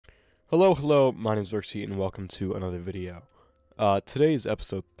Hello, my name is Rexy and welcome to another video. Today is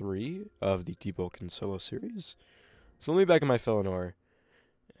episode 3 of the Deepwoken solo series. So let me back in my Felinor,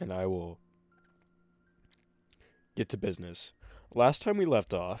 and I will get to business. Last time we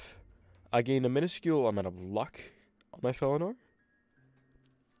left off, I gained a minuscule amount of luck on my Felinor.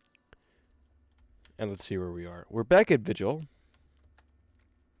 And let's see where we are. We're back at Vigil,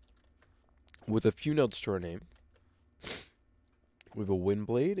 with a few notes to our name. We have a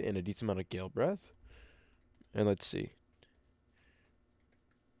Windblade and a decent amount of Gale Breath. And let's see.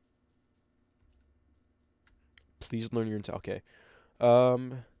 Please learn your intel. Okay.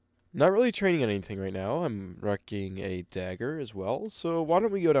 Not really training anything right now. I'm wrecking a dagger as well. So why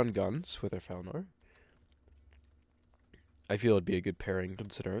don't we go down guns with our Felinor? I feel it'd be a good pairing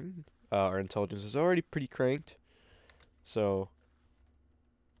considering our intelligence is already pretty cranked. So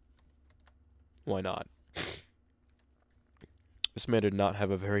why not? This man did not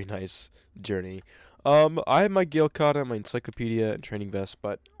have a very nice journey. I have my Gale Kata, my encyclopedia, and training vest,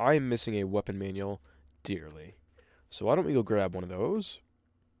 but I am missing a weapon manual dearly. So why don't we go grab one of those?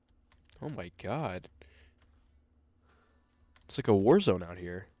 Oh my god. It's like a war zone out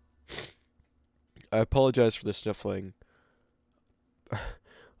here. I apologize for the sniffling.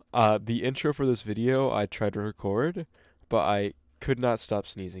 The intro for this video I tried to record, but I could not stop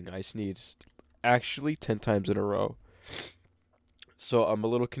sneezing. I sneezed actually 10 times in a row. So I'm a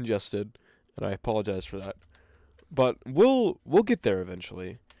little congested, and I apologize for that. But we'll get there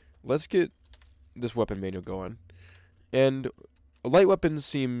eventually. Let's get this weapon manual going. And light weapons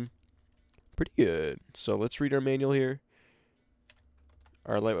seem pretty good. So let's read our manual here.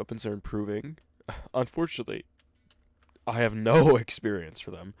 Our light weapons are improving. Unfortunately, I have no experience for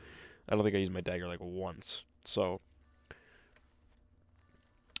them. I don't think I used my dagger like once. So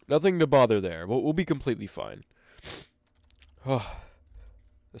nothing to bother there. We'll be completely fine. Oh.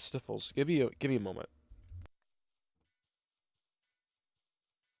 The sniffles. Give me a moment.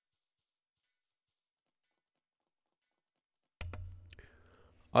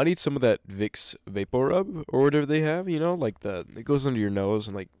 I need some of that Vicks Vapor Rub or whatever they have, you know, like it goes under your nose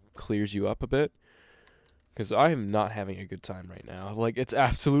and like clears you up a bit. Because I am not having a good time right now. Like, it's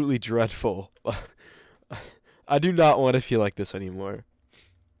absolutely dreadful. I do not want to feel like this anymore.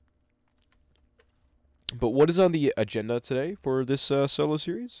 But what is on the agenda today for this solo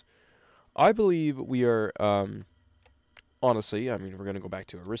series? I believe we are, honestly, I mean, we're going to go back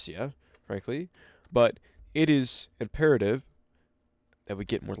to Arisia, frankly, but it is imperative that we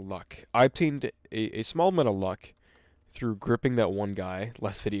get more luck. I obtained a small amount of luck through gripping that one guy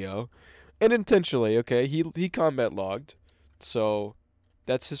last video, and intentionally, okay, he combat logged, so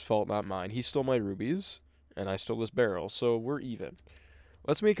that's his fault, not mine. He stole my rubies, and I stole his barrel, so we're even.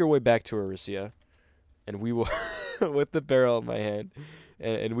 Let's make our way back to Arisia, and we will, with the barrel in my hand,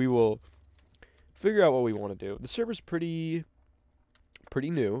 and we will figure out what we want to do. The server's pretty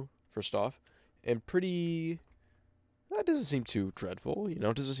new, first off, and that doesn't seem too dreadful, you know,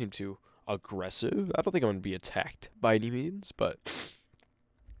 it doesn't seem too aggressive. I don't think I'm going to be attacked by any means, but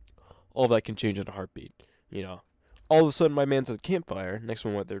all that can change in a heartbeat, you know. All of a sudden, my man's at the campfire. Next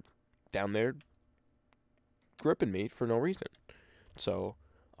one, they're down there gripping me for no reason. So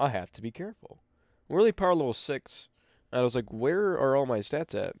I have to be careful. We're only power level 6. And I was like, where are all my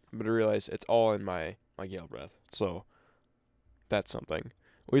stats at? But I realized it's all in my Gale Breath. So that's something.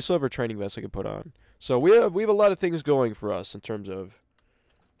 We still have our training vest I can put on. So we have a lot of things going for us in terms of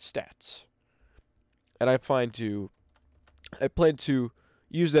stats. And I plan to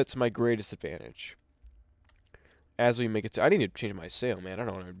use that to my greatest advantage. As we make it to, I need to change my sail, man. I don't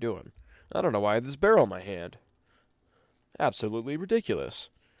know what I'm doing. I don't know why I have this barrel in my hand. Absolutely ridiculous.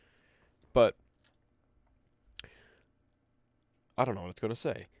 But I don't know what it's going to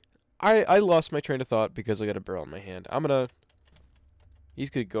say. I lost my train of thought because I got a barrel in my hand. He's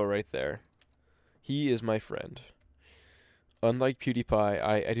going to go right there. He is my friend. Unlike PewDiePie,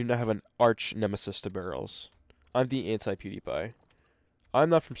 I do not have an arch nemesis to barrels. I'm the anti-PewDiePie. I'm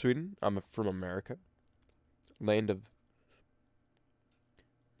not from Sweden. I'm from America. Land of...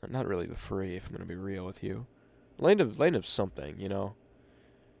 Not really the free, if I'm going to be real with you. Land of something, you know.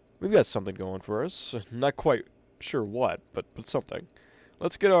 We've got something going for us. Not quite sure what, but something.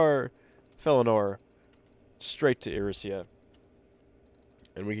 Let's get our Felinor straight to Arisia,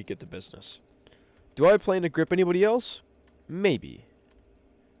 and we could get to business. Do I plan to grip anybody else? Maybe.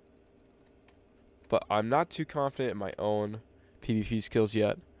 But I'm not too confident in my own PvP skills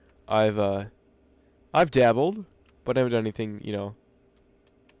yet. I've dabbled, but I haven't done anything, you know,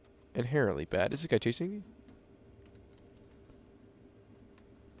 inherently bad. Is this guy chasing me?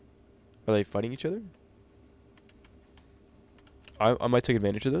 Are they fighting each other? I might take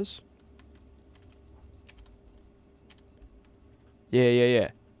advantage of this. Yeah, yeah,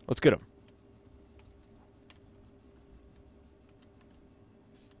 yeah. Let's get him.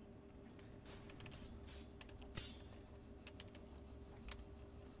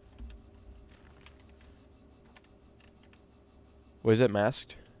 Was it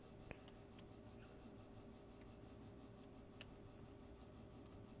masked?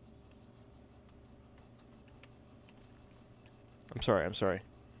 I'm sorry, I'm sorry.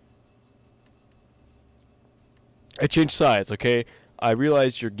 I changed sides, okay? I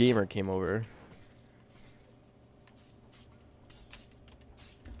realized your gamer came over.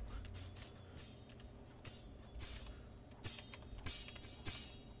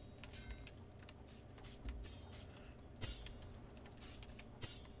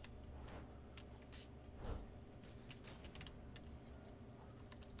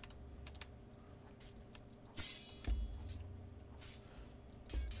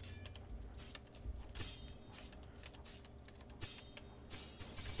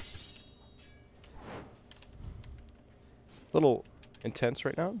 A little intense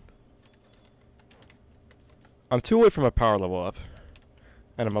right now. I'm 2 away from a power level up.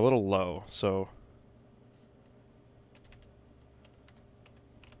 And I'm a little low, so...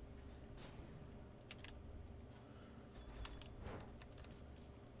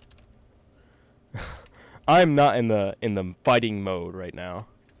 I'm not in the fighting mode right now.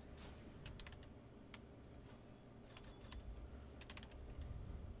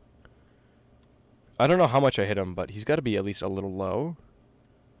 I don't know how much I hit him, but he's got to be at least a little low.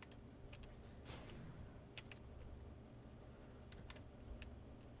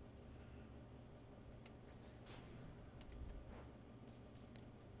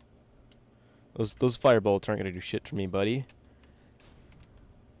 Those firebolts aren't gonna do shit for me, buddy.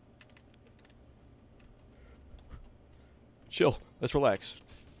 Chill. Let's relax.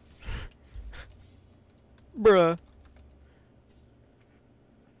 Bruh.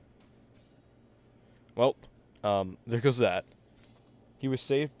 Well, there goes that. He was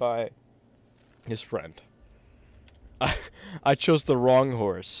saved by his friend. I chose the wrong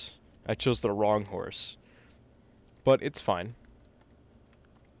horse. I chose the wrong horse. But it's fine.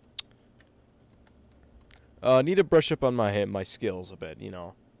 Need to brush up on my skills a bit, you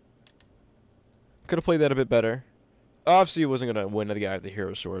know. Could have played that a bit better. Obviously, he wasn't going to win the guy with the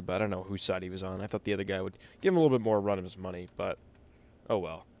hero sword, but I don't know whose side he was on. I thought the other guy would give him a little bit more run of his money, but oh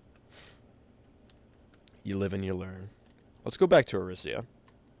well. You live and you learn. Let's go back to Arisia.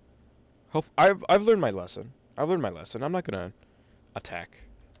 I've learned my lesson. I've learned my lesson. I'm not going to attack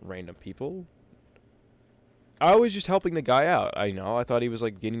random people. I was just helping the guy out. I thought he was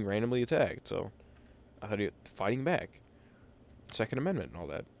like getting randomly attacked, so I thought he was fighting back. Second Amendment and all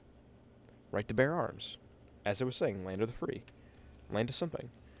that. Right to bear arms. As I was saying, land of the free. Land of something.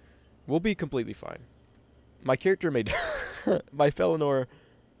 We'll be completely fine. My character may... my Felinor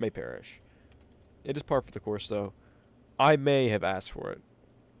may perish. It is par for the course, though. I may have asked for it.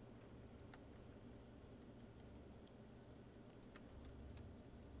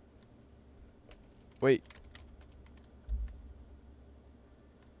 Wait.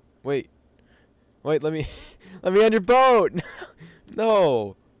 Wait. Wait, let me... let me on your boat!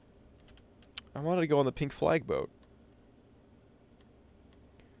 No! I wanted to go on the pink flag boat.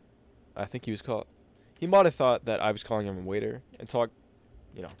 I think he was called... He might have thought that I was calling him a waiter and took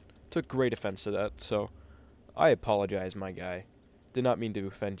great offense to that, so I apologize, my guy. Did not mean to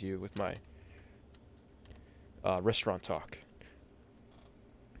offend you with my restaurant talk.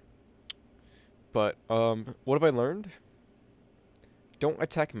 But, what have I learned? Don't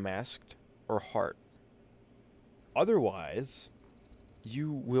attack masked or heart. Otherwise,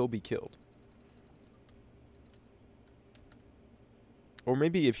 you will be killed. Or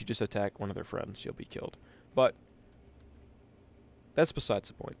maybe if you just attack one of their friends, you'll be killed. But that's besides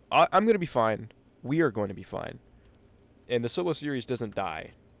the point. I'm going to be fine. We are going to be fine. And the solo series doesn't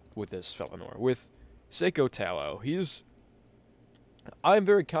die with this Felinor. With Seiko Tallow, I'm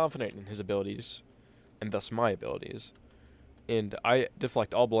very confident in his abilities, and thus my abilities. And I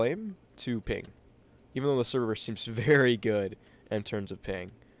deflect all blame to ping. Even though the server seems very good in terms of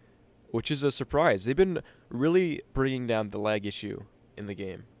ping. Which is a surprise. They've been really bringing down the lag issue in the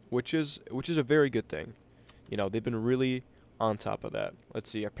game, which is a very good thing. You know, they've been really on top of that. Let's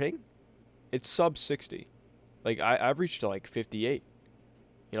see, our ping? It's sub 60. Like, I've reached to like 58.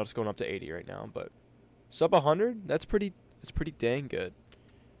 You know, it's going up to 80 right now, but sub 100? That's pretty dang good.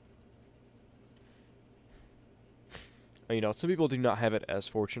 You know, some people do not have it as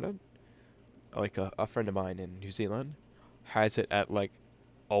fortunate. Like a friend of mine in New Zealand has it at like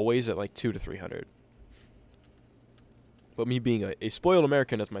always at like 200 to 300. But me being a spoiled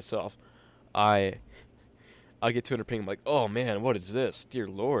American as myself, I I get 200 ping. I'm like, oh man, what is this? Dear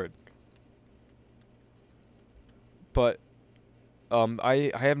Lord. But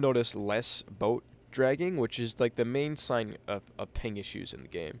I have noticed less boat dragging, which is like the main sign of ping issues in the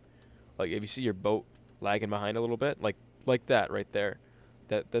game. Like if you see your boat lagging behind a little bit, like that right there,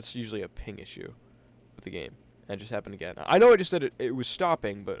 that's usually a ping issue with the game. And it just happened again. I know it just said it was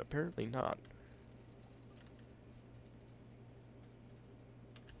stopping, but apparently not.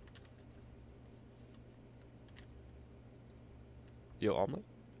 Yo, omelet?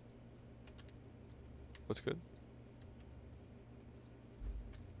 What's good?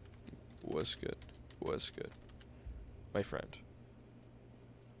 What's good? What's good? My friend.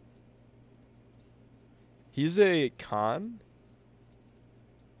 He's a Khan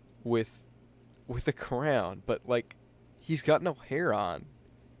with a crown, but like he's got no hair on.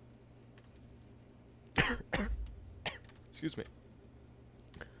 Excuse me.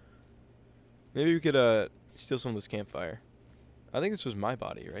 Maybe we could steal some of this campfire. I think this was my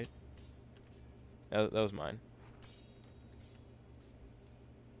body, right? That was mine.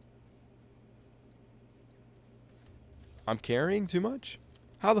 I'm carrying too much?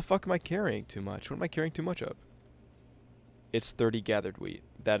 How the fuck am I carrying too much? What am I carrying too much of? It's 30 gathered wheat.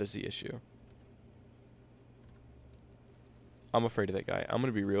 That is the issue. I'm afraid of that guy. I'm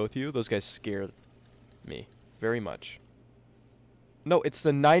gonna be real with you. Those guys scare me very much. No, it's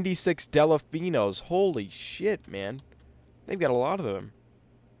the 96 Delafinos. Holy shit, man. They've got a lot of them.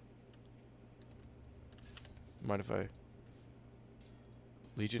 Mind if I...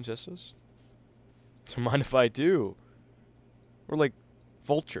 Legion Testas? Don't mind if I do. We're like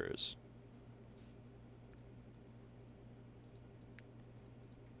vultures.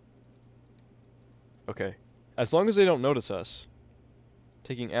 Okay. As long as they don't notice us,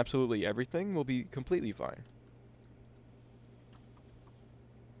 taking absolutely everything will be completely fine.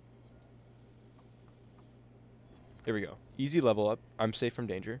 Here we go. Easy level up. I'm safe from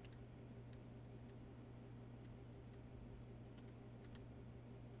danger.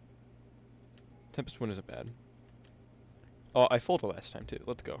 Tempest Wind isn't bad. Oh, I folded last time too.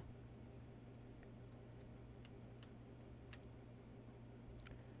 Let's go.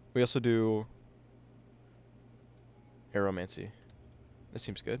 We also do Aeromancy. That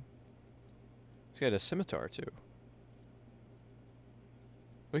seems good. He's got a scimitar too.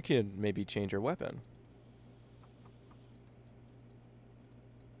 We could maybe change our weapon.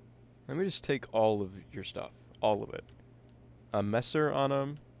 Let me just take all of your stuff. All of it. A messer on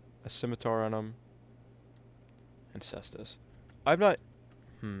him, a scimitar on him, and cestus. I've not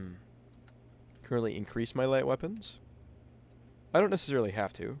currently increased my light weapons. I don't necessarily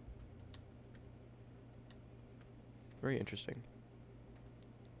have to. Very interesting.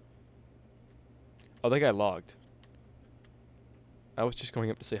 Oh, that guy logged. I was just going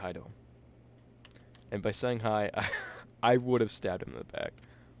up to say hi to him. And by saying hi, I would have stabbed him in the back.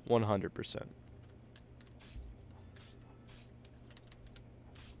 100%.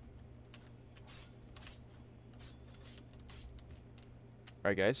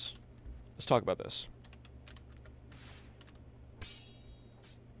 Alright, guys. Let's talk about this.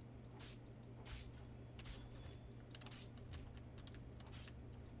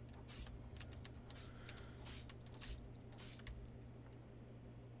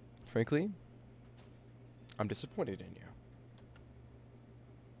 Frankly, I'm disappointed in you.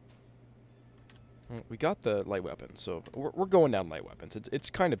 Well, we got the light weapon, so we're going down light weapons. It's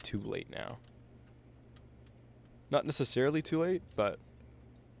kind of too late now. Not necessarily too late, but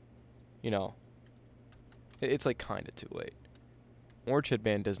you know, it's like kind of too late. Orange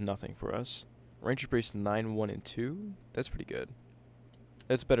headband does nothing for us. Ranger brace 9, 1, and 2. That's pretty good.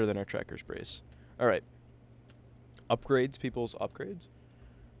 That's better than our tracker's brace. All right. Upgrades, people's upgrades.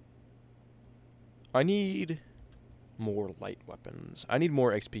 I need more light weapons. I need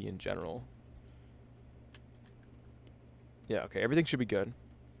more XP in general. Yeah, okay, everything should be good.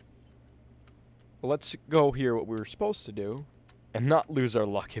 Well, let's go hear what we were supposed to do and not lose our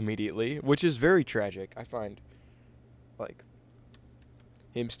luck immediately, which is very tragic. I find, like,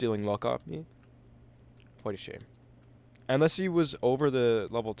 him stealing luck off me, quite a shame. Unless he was over the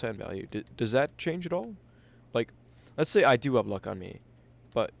level 10 value. Does that change at all? Like, let's say I do have luck on me,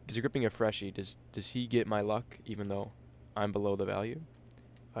 but does gripping a freshie, does he get my luck even though I'm below the value?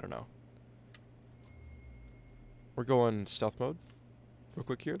 I don't know. We're going stealth mode real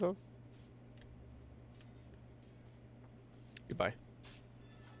quick here, though. Goodbye.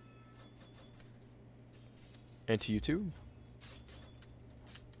 And to you too.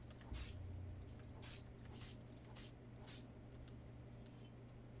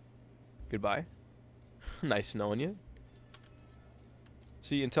 Goodbye. Nice knowing you.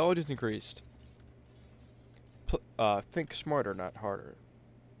 See, intelligence increased. think smarter, not harder.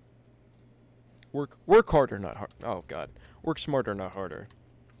 Work harder, not hard. Oh God, work smarter, not harder.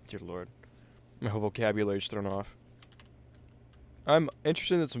 Dear Lord, my whole vocabulary's thrown off. I'm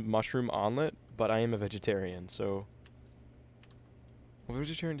interested in this mushroom omelet, but I am a vegetarian, so. Well,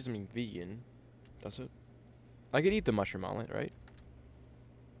 vegetarian doesn't mean vegan, does it? I could eat the mushroom omelet, right?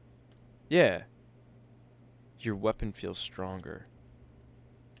 Yeah. Your weapon feels stronger.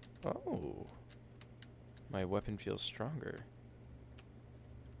 Oh. My weapon feels stronger.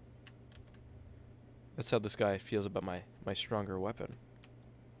 That's how this guy feels about my stronger weapon.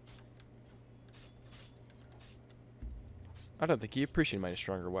 I don't think he appreciated my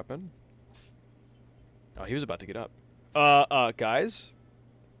stronger weapon. Oh, he was about to get up. Guys?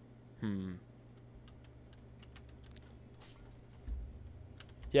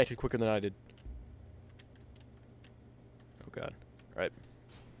 He acted quicker than I did. Oh God. Alright.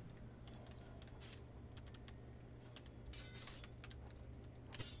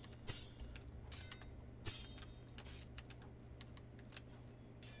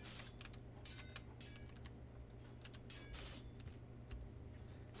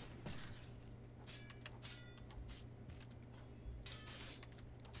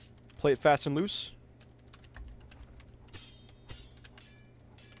 Play it fast and loose.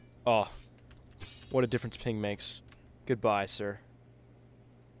 Oh. What a difference ping makes. Goodbye, sir.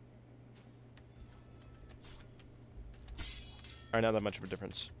 Alright, not that much of a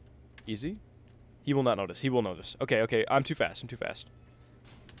difference. Easy? He will not notice. He will notice. Okay, okay. I'm too fast. I'm too fast.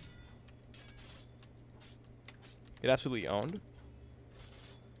 Get absolutely owned.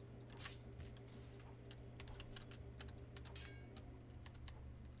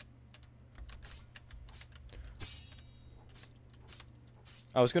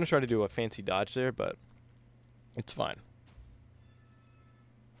 I was going to try to do a fancy dodge there, but it's fine.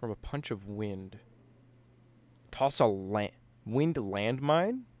 From a punch of wind. Toss a wind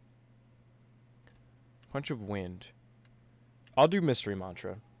landmine? Punch of wind. I'll do mystery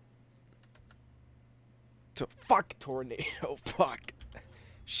mantra. Fuck tornado. Fuck.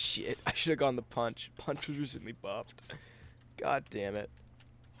 Shit. I should have gone the punch. Punch was recently buffed. God damn it.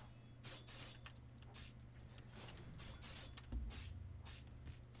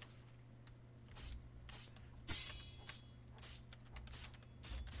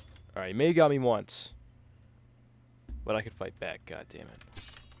 Alright, he may have got me once. But I could fight back, god damn it.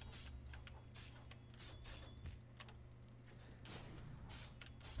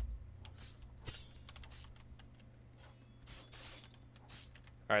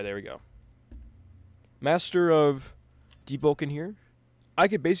 Alright, there we go. Master of Deepwoken here. I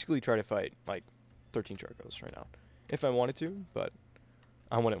could basically try to fight, like, 13 Charcos right now. If I wanted to, but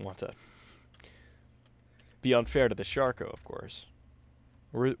I wouldn't want to be unfair to the Charco, of course.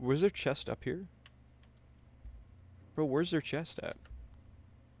 Was their chest up here? Bro, where's their chest at?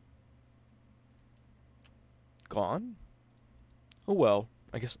 Gone? Oh well.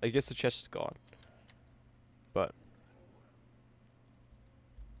 I guess the chest is gone. But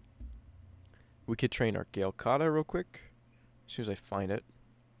we could train our Gale Kata real quick. As soon as I find it.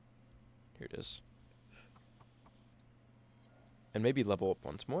 Here it is. And maybe level up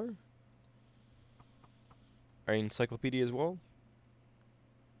once more. Our encyclopedia as well.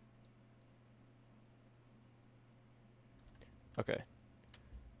 Okay.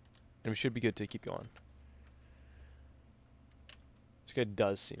 And we should be good to keep going. This guy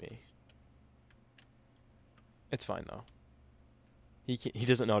does see me. It's fine though. He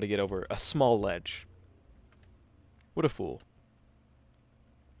doesn't know how to get over a small ledge. What a fool.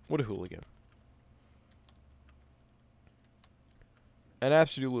 What a hooligan. An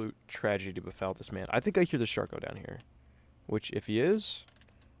absolute tragedy to befell this man. I think I hear the Charco down here. Which, if he is...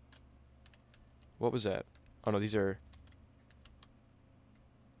 What was that? Oh no, these are...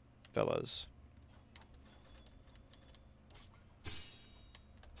 fellas.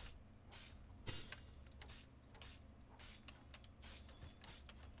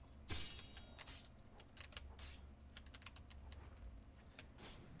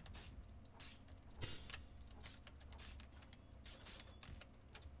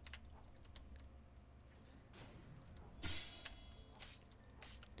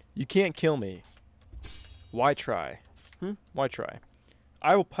 You can't kill me. Why try? Why try?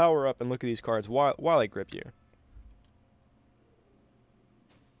 I will power up and look at these cards while I grip you.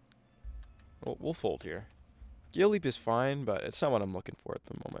 We'll fold here. Gale Leap is fine, but it's not what I'm looking for at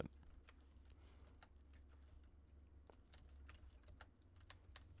the moment.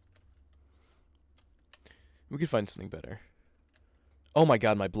 We could find something better. Oh my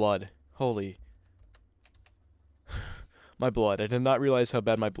god, my blood. Holy. My blood. I did not realize how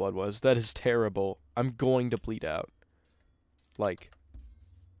bad my blood was. That is terrible. I'm going to bleed out. Like,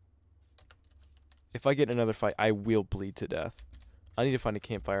 if I get in another fight, I will bleed to death. I need to find a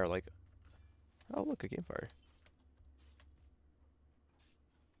campfire, like... Oh, look, a campfire.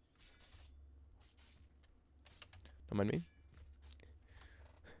 Don't mind me.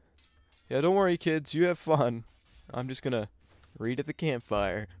 Yeah, don't worry, kids. You have fun. I'm just gonna read at the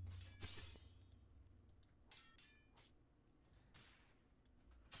campfire.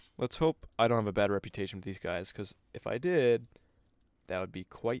 Let's hope I don't have a bad reputation with these guys, because if I did, that would be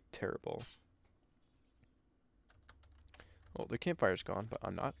quite terrible. Well, their campfire's gone, but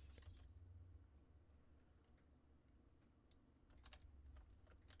I'm not.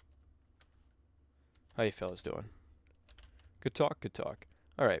 How you fellas doing? Good talk, good talk.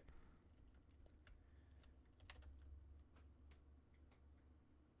 Alright.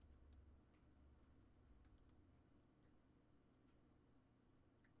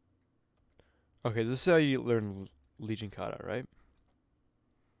 Okay, this is how you learn Legion Kata, right?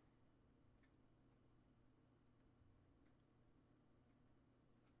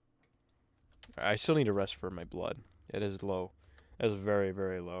 I still need a rest for my blood. It is low. It is very,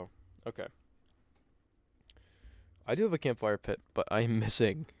 very low. Okay. I do have a campfire pit, but I'm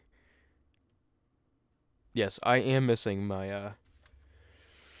missing... Yes, I am missing my,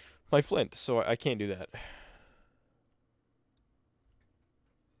 my flint, so I can't do that.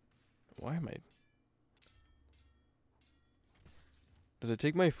 Why am I... Does it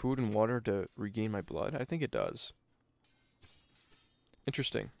take my food and water to regain my blood? I think it does.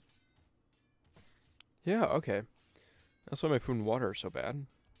 Interesting. Yeah, okay. That's why my food and water are so bad.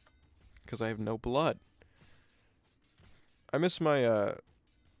 Because I have no blood. I miss my,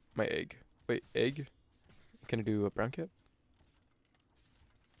 my egg. Wait, egg? Can I do a brown kit?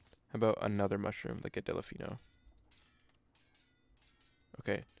 How about another mushroom, like a delfino?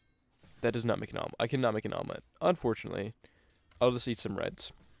 Okay. That does not make an omelet. I cannot make an omelet. Unfortunately. I'll just eat some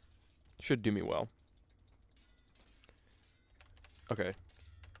reds. Should do me well. Okay.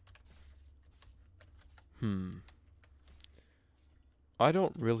 I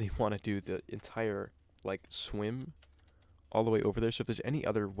don't really want to do the entire, like, swim all the way over there. So if there's any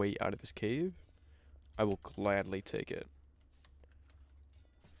other way out of this cave, I will gladly take it.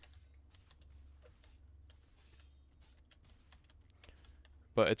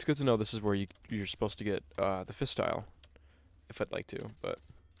 But it's good to know this is where you're supposed to get the fistile. If I'd like to, but...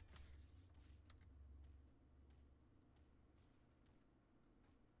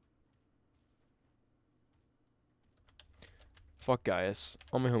 Fuck Gaius.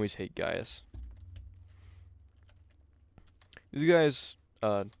 All my homies hate Gaius. These guys,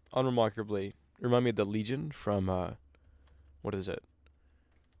 unremarkably, remind me of the Legion from, what is it?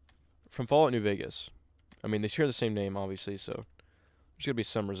 From Fallout New Vegas. I mean, they share the same name, obviously, so there's gonna be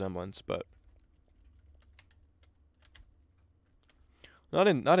some resemblance, but... Not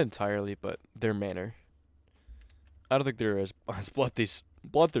entirely, but their manner. I don't think they're as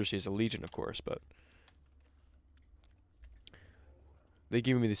bloodthirsty as a Legion, of course, but... They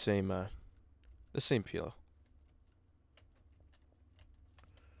give me the same feel.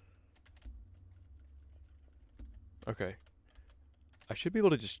 Okay. I should be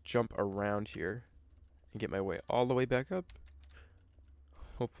able to just jump around here and get my way all the way back up.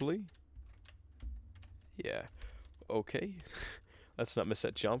 Hopefully. Yeah. Okay. Let's not miss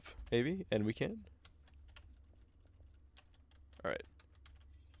that jump, maybe, and we can. Alright.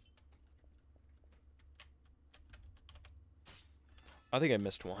 I think I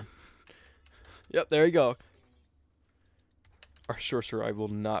missed one. Yep, there you go. Our sorcerer I will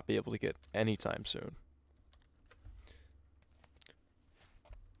not be able to get anytime soon.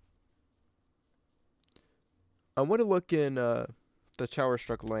 I want to look in the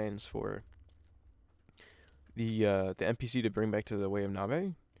Tower-struck lands for the NPC to bring back to the Way of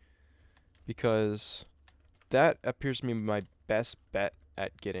Nabe, because that appears to be my best bet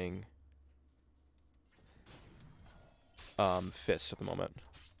at getting fists at the moment.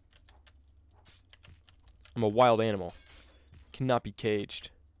 I'm a wild animal. Cannot be caged.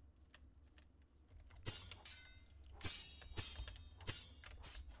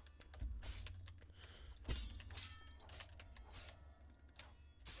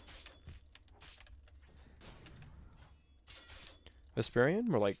 Vesperian?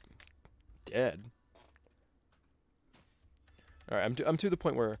 We're like dead. Alright, I'm to the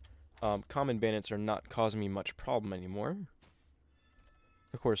point where common bandits are not causing me much problem anymore.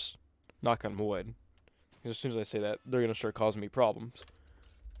 Of course, knock on wood. As soon as I say that, they're gonna start causing me problems.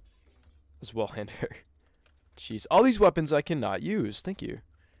 As well, Hander. Jeez, all these weapons I cannot use. Thank you.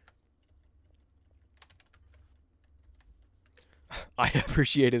 I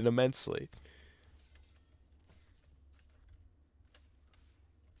appreciate it immensely.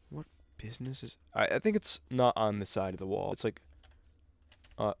 What business is... I think it's not on the side of the wall. It's like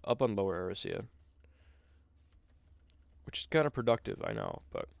up on Lower Erisea. Which is kind of productive, I know,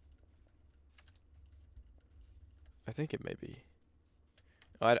 but... I think it may be.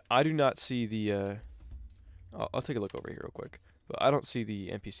 I do not see the... I'll take a look over here real quick. But I don't see the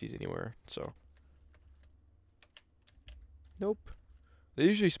NPCs anywhere, so... Nope. They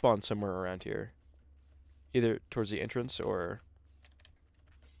usually spawn somewhere around here. Either towards the entrance or...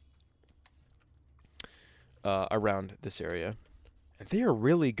 around this area. And they are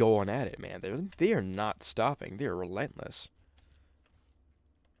really going at it, man. They are not stopping. They are relentless.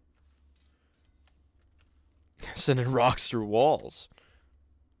 Sending rocks through walls.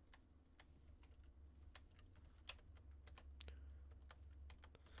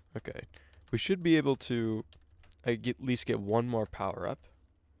 Okay. We should be able to at least get one more power up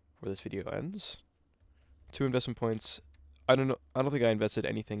before this video ends. 2 investment points. I don't know. I don't think I invested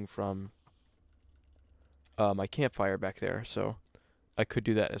anything from my campfire back there, so I could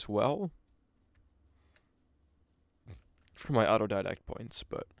do that as well for my autodidact points,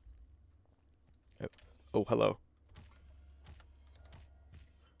 but oh, hello.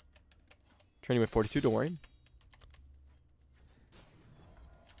 Training with 42, don't worry.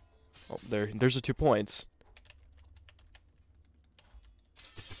 Oh, there's the 2 points.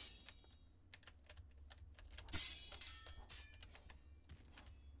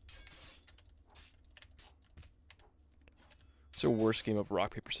 It's the worst game of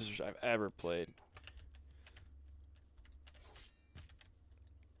rock, paper, scissors I've ever played.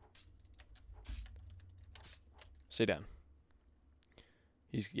 Stay down.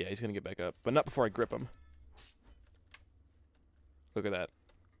 He's gonna get back up, but not before I grip him. Look at that.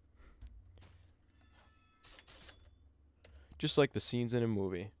 Just like the scenes in a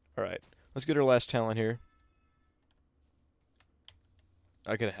movie. Alright, let's get our last talent here.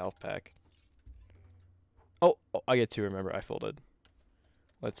 I get a health pack. Oh, I get 2, remember, I folded.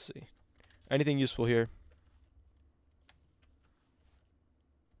 Let's see. Anything useful here?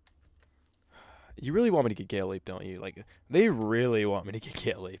 You really want me to get Gale Leap, don't you? Like, they really want me to get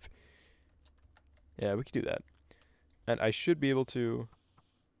Gale Leap. Yeah, we could do that. And I should be able to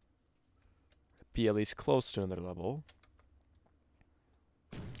be at least close to another level.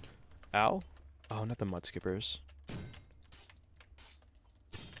 Ow. Oh, not the mud skippers.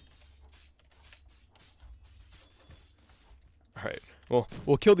 Alright. Well,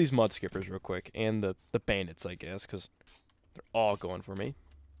 we'll kill these mud skippers real quick. And the bandits, I guess, because they're all going for me.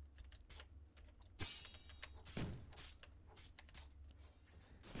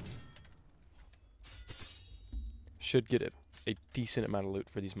 Should get a decent amount of loot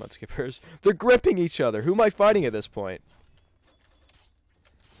for these mud skippers. They're gripping each other. Who am I fighting at this point?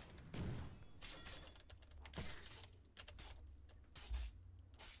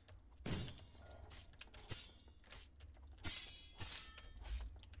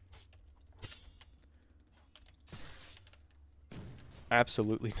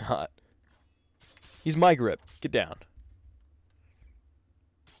 Absolutely not. He's my grip. Get down.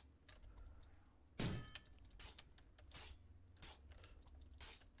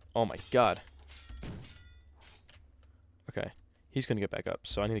 Oh my god. Okay. He's gonna get back up,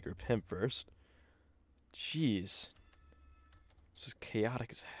 so I need to grip him first. Jeez. This is chaotic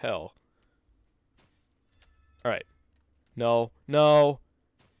as hell. Alright. No. No!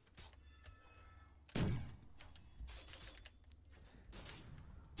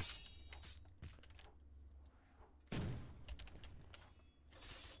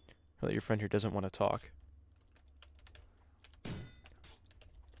 Know that your friend here doesn't want to talk.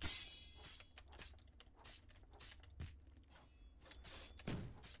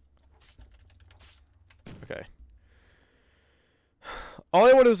 Okay. All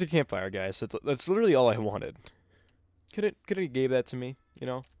I wanted was a campfire, guys. That's literally all I wanted. Could it gave that to me, you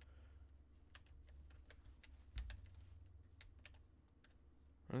know?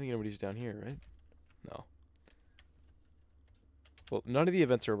 I don't think anybody's down here, right? No. Well, none of the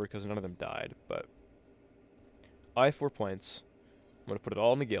events are over because none of them died, but I have 4 points. I'm going to put it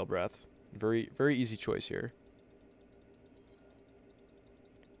all in the Gale Breath. Very, very easy choice here.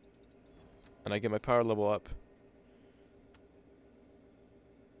 And I get my power level up.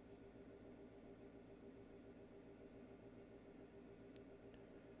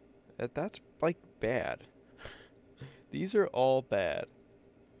 That's, like, bad. These are all bad.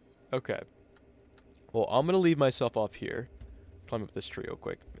 Okay. Well, I'm going to leave myself off here. Climb up this tree real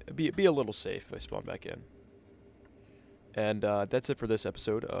quick. Be a little safe if I spawn back in. And that's it for this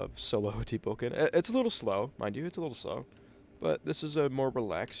episode of Solo Deepwoken. It's a little slow, mind you. It's a little slow. but this is a more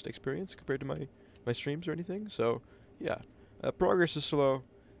relaxed experience compared to my streams or anything. So, yeah, progress is slow,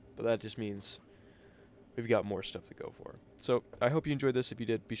 but that just means we've got more stuff to go for. So, I hope you enjoyed this. If you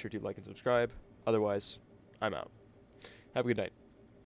did, be sure to like and subscribe. Otherwise, I'm out. Have a good night.